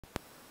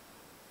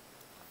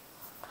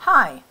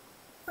Hi,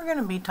 we're going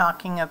to be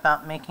talking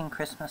about making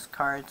Christmas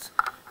cards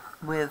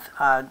with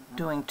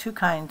doing two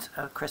kinds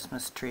of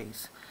Christmas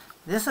trees.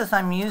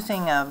 I'm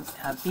using a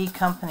B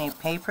Company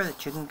paper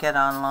that you can get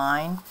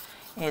online.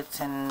 It's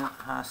in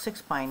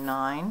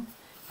 6x9,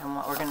 and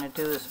what we're going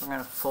to do is we're going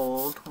to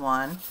fold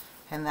one,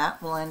 and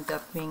that will end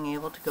up being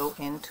able to go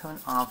into an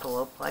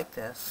envelope like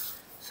this,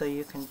 so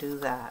you can do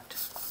that.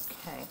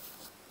 Okay,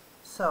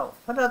 so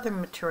what other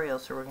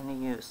materials are we going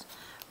to use?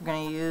 We're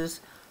going to use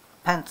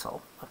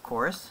pencil, of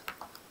course.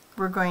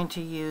 We're going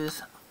to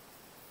use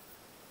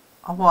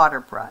a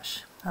water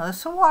brush. Now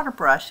this water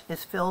brush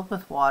is filled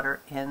with water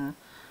in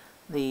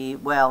the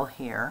well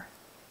here,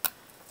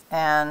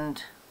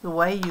 and the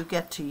way you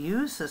get to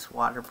use this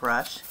water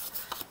brush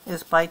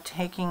is by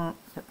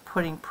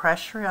putting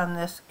pressure on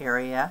this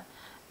area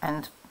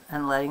and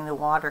letting the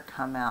water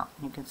come out.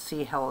 You can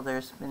see how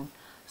there's been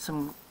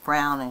some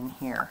brown in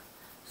here.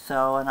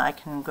 So, and I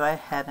can go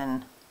ahead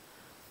and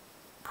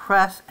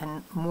press,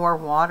 and more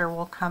water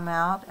will come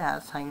out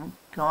as I'm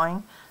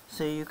going,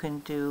 so you can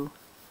do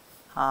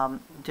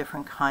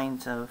different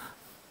kinds of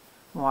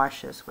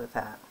washes with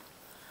that.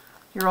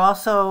 You're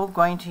also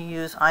going to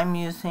use, I'm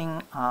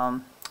using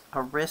a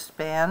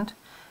wristband,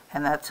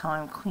 and that's how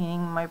I'm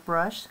cleaning my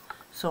brush.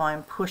 So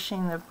I'm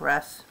pushing the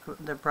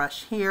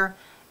brush here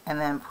and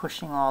then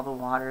pushing all the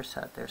water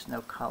so that there's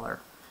no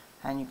color,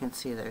 and you can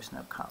see there's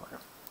no color.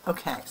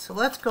 Okay, so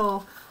let's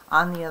go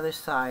on the other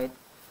side.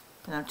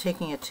 And I'm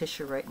taking a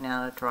tissue right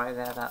now to dry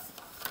that up.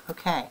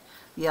 Okay,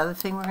 the other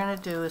thing we're going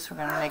to do is we're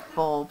going to make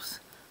bulbs,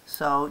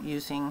 so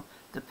using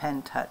the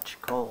Pen Touch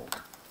Gold.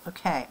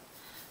 Okay,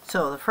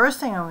 so the first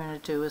thing I'm going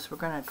to do is we're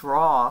going to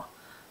draw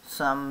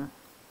some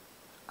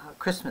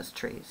Christmas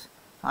trees.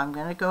 I'm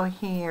going to go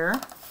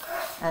here,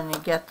 and you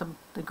get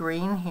the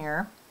green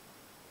here,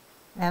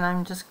 and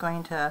I'm just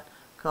going to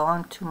go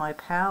onto my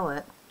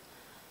palette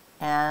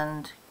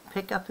and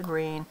pick up the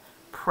green,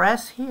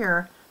 press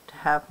here to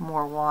have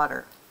more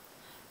water.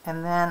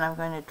 And then I'm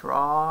going to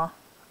draw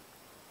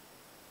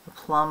the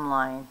plumb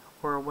line,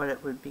 or what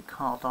it would be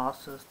called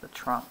also as the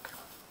trunk.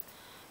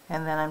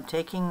 And then I'm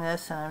taking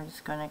this and I'm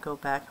just going to go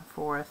back and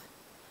forth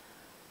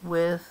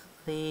with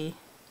the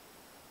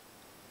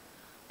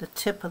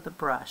tip of the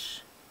brush.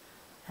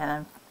 And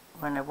I'm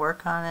going to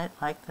work on it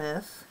like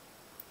this,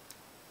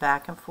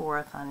 back and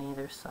forth on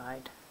either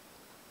side.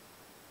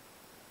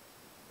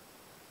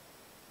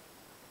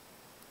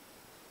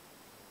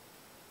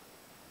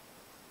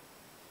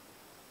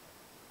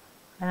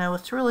 And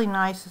what's really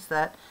nice is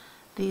that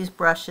these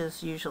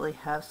brushes usually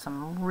have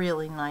some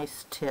really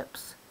nice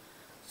tips.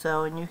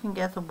 So, and you can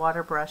get the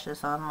water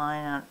brushes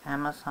online on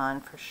Amazon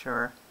for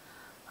sure.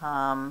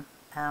 And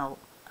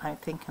I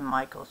think in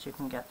Michael's you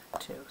can get them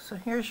too. So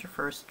here's your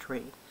first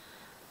tree.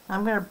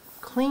 I'm going to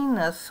clean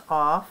this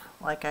off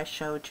like I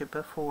showed you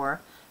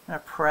before. I'm going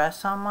to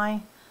press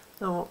on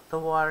the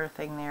water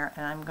thing there,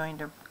 and I'm going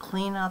to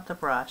clean out the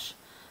brush.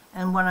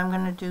 And what I'm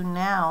going to do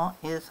now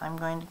is I'm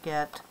going to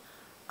get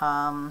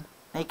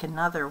make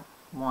another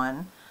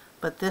one,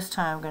 but this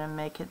time I'm going to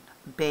make it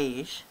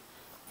beige,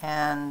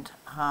 and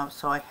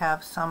so I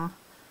have some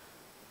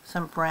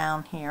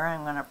brown here.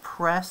 I'm going to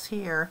press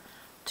here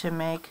to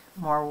make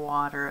more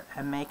water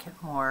and make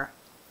it more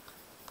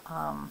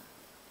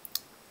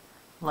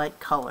light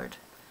colored.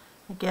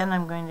 Again,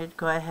 I'm going to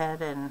go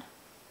ahead and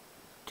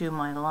do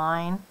my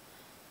line,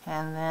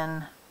 and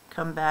then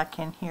come back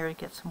in here to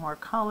get some more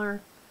color,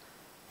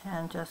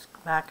 and just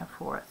back and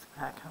forth,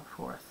 back and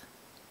forth.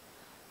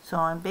 So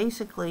I'm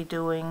basically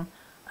doing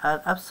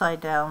an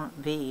upside down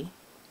V.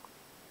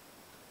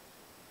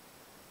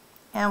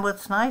 And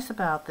what's nice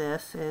about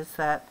this is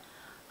that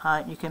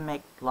you can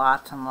make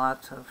lots and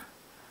lots of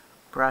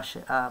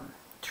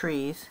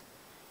trees,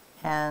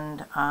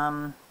 and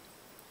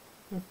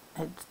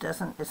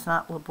it's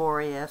not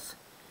laborious.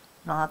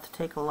 You don't have to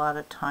take a lot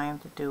of time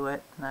to do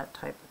it, and that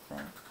type of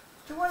thing.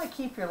 You want to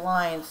keep your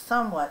lines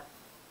somewhat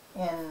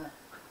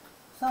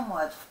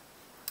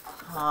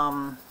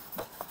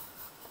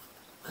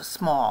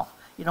small.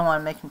 You don't want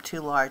to make them too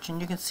large, and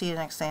you can see an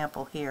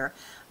example here.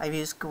 I've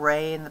used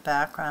gray in the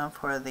background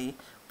for the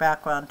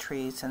background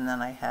trees, and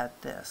then I had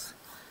this.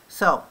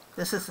 So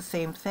this is the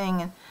same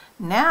thing, and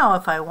now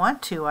if I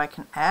want to, I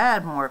can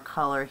add more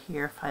color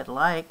here if I'd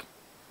like,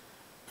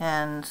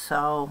 and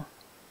so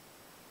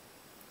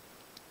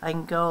I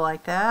can go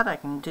like that. I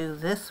can do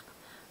this,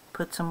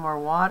 put some more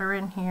water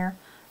in here.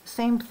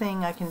 Same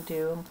thing I can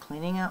do. I'm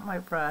cleaning out my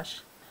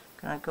brush.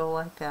 I'm going to go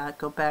like that,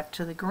 go back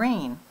to the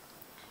green,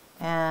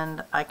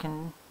 and I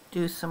can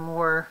do some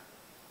more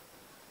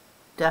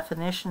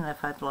definition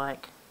if I'd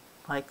like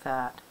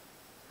that.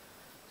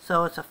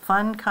 So it's a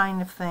fun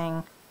kind of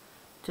thing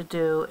to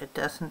do. It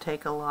doesn't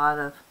take a lot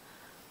of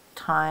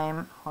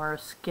time or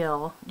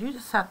skill. You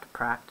just have to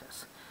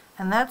practice.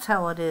 And that's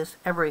how it is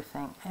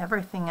everything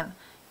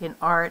in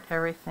art,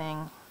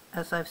 everything.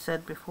 As I've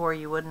said before,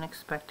 you wouldn't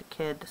expect a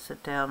kid to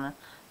sit down and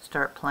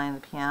start playing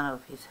the piano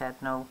if he's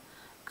had no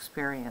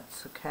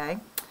experience, okay?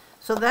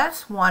 So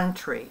that's one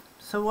tree.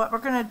 So what we're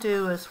going to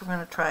do is we're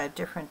going to try a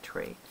different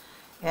tree.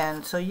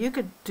 And so you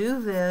could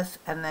do this,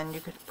 and then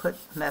you could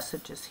put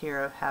messages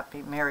here of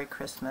Happy Merry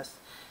Christmas,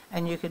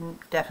 and you can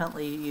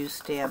definitely use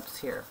stamps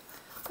here.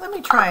 Let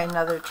me try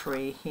another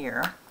tree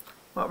here.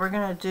 What we're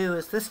going to do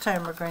is this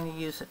time we're going to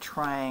use a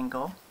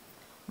triangle.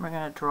 We're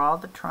going to draw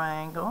the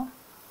triangle.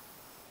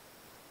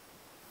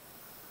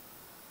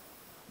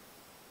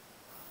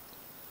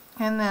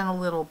 And then a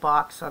little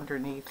box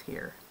underneath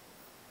here.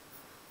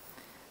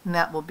 And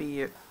that will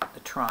be the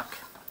trunk.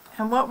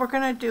 And what we're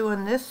going to do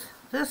in this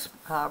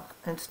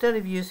instead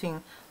of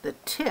using the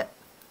tip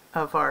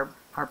of our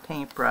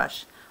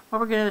paintbrush, what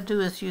we're going to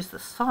do is use the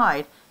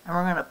side, and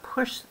we're going to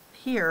push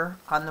here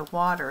on the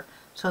water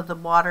so the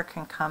water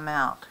can come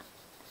out.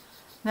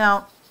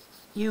 Now,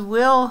 you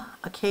will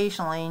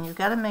occasionally, and you've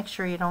got to make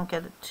sure you don't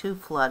get it too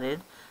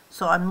flooded,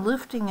 so I'm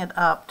lifting it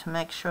up to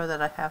make sure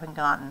that I haven't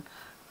gotten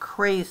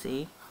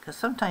crazy, because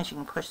sometimes you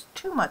can push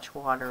too much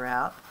water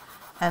out,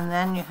 and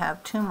then you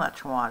have too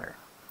much water.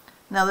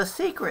 Now, the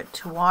secret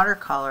to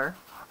watercolor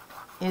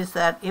is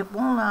that it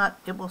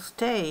will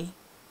stay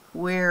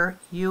where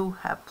you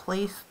have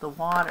placed the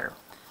water.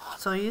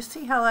 So you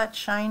see how that's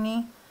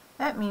shiny?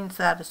 That means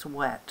that is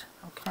wet,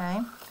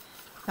 okay?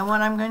 And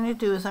what I'm going to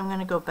do is I'm going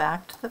to go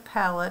back to the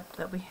palette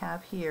that we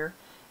have here,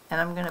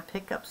 and I'm going to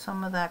pick up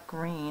some of that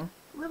green,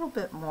 a little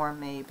bit more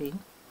maybe,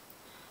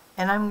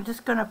 and I'm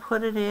just going to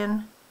put it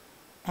in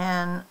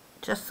and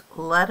just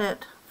let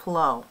it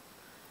flow,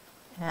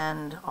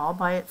 and all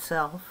by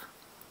itself.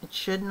 It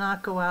should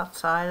not go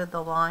outside of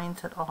the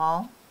lines at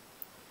all.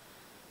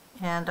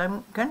 And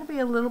I'm going to be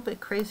a little bit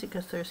crazy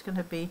because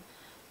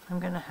I'm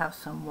going to have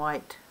some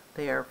white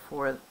there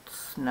for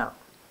snow.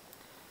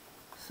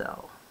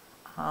 So,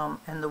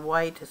 and the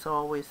white is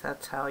always,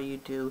 that's how you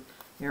do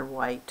your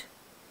white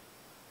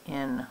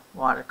in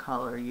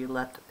watercolor. You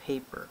let the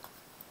paper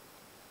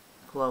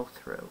flow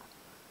through.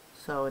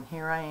 So, and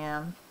here I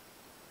am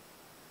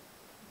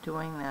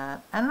doing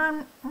that. And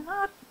I'm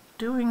not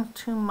doing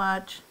too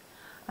much.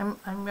 I'm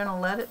going to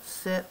let it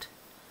sit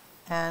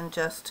and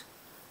just,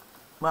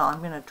 well, I'm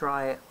going to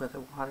dry it with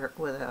a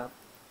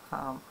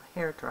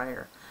hair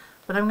dryer.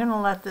 But I'm going to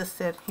let this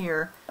sit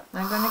here.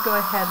 And I'm going to go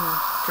ahead and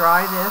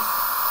dry this.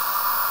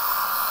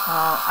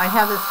 I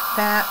have this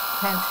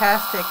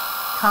fantastic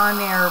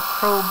Conair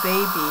Pro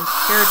Baby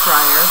hair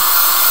dryer,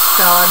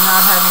 so I'm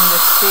not having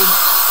this big,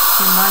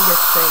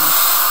 humongous thing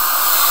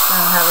that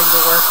I'm having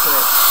to work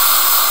with.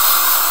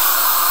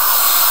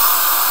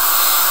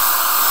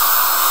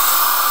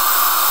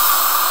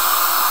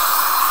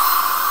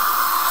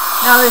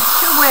 Now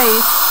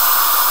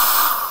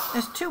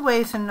there's two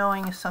ways in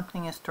knowing if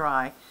something is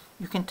dry.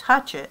 You can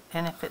touch it,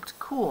 and if it's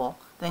cool,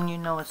 then you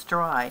know it's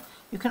dry.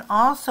 You can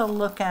also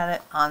look at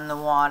it on the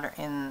water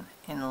in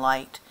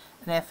light,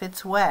 and if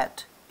it's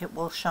wet, it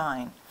will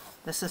shine.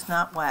 This is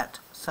not wet,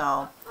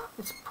 so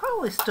it's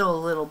probably still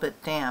a little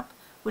bit damp,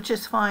 which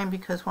is fine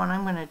because what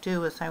I'm going to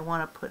do is I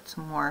want to put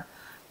some more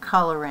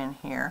color in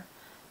here,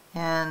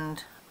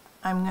 and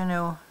I'm going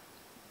to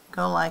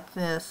go like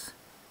this.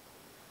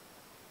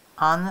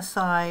 On the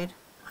side,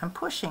 I'm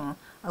pushing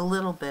a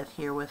little bit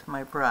here with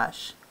my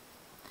brush,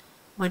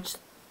 which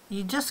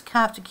you just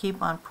have to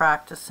keep on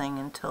practicing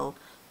until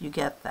you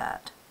get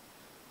that.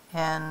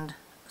 And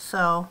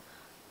so,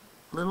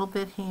 a little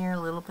bit here, a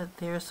little bit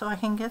there, so I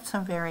can get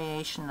some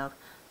variation of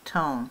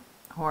tone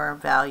or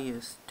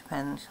values,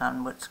 depends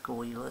on what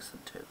school you listen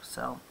to.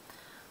 So,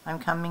 I'm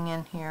coming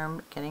in here,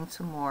 I'm getting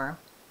some more,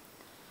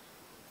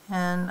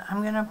 and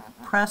I'm going to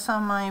press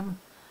on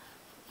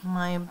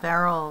my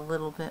barrel a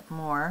little bit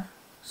more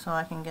so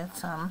I can get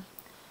some.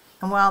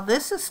 And while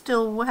this is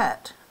still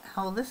wet,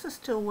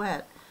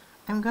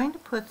 I'm going to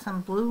put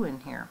some blue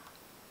in here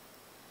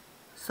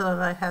so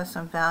that I have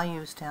some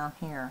values down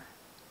here.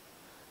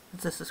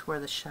 This is where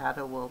the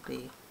shadow will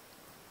be,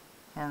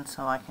 and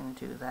so I can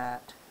do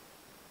that.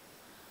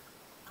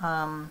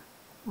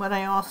 What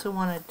I also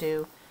want to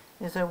do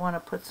is I want to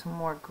put some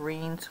more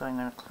green, so I'm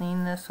going to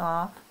clean this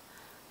off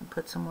and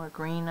put some more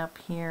green up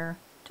here,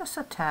 just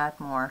a tad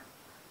more,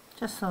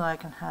 just so I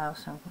can have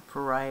some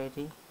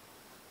variety.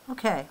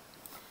 Okay,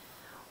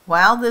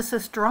 while this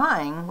is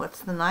drying, what's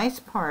the nice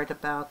part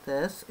about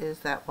this is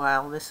that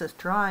while this is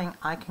drying,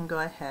 I can go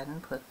ahead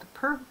and put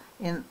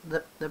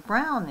the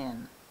brown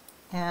in.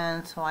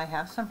 And so I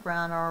have some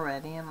brown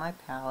already in my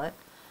palette,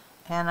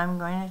 and I'm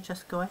going to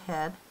just go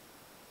ahead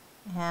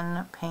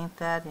and paint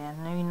that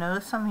in. Now you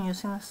notice I'm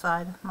using the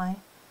side of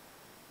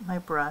my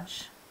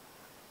brush,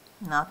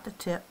 not the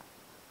tip.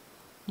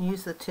 You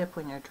use the tip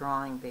when you're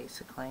drawing,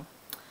 basically.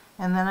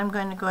 And then I'm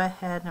going to go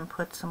ahead and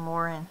put some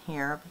more in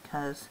here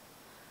because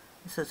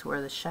this is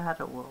where the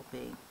shadow will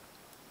be.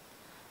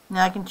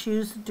 Now I can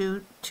choose to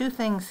do two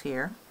things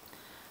here.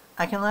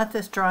 I can let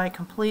this dry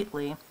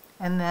completely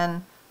and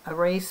then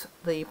erase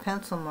the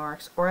pencil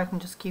marks, or I can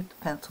just keep the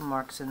pencil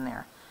marks in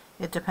there.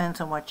 It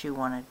depends on what you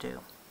want to do.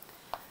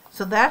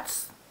 So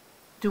that's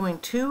doing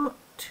two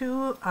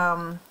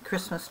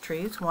Christmas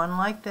trees, one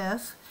like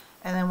this,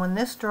 and then when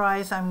this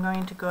dries I'm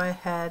going to go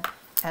ahead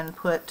and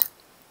put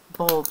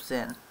bulbs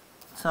in.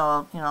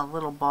 So, you know,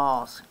 little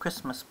balls,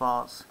 Christmas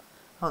balls.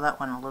 Oh, that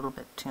went a little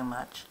bit too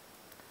much.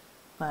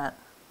 But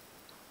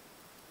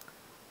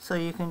so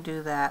you can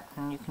do that,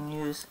 and you can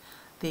use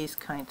these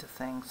kinds of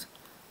things.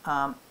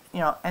 You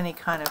know, any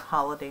kind of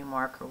holiday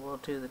marker will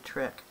do the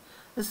trick.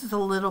 This is a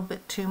little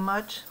bit too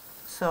much,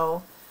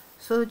 so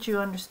that you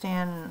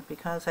understand,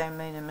 because I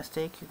made a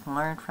mistake, you can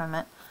learn from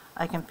it.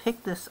 I can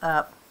pick this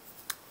up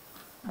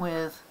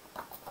with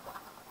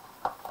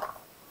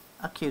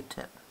a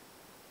Q-tip.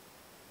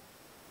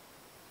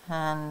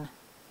 And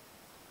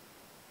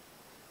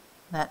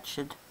that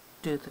should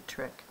do the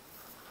trick.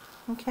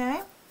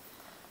 Okay?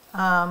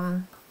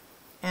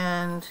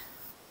 And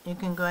you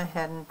can go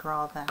ahead and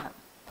draw that.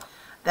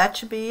 That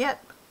should be it.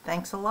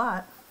 Thanks a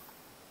lot.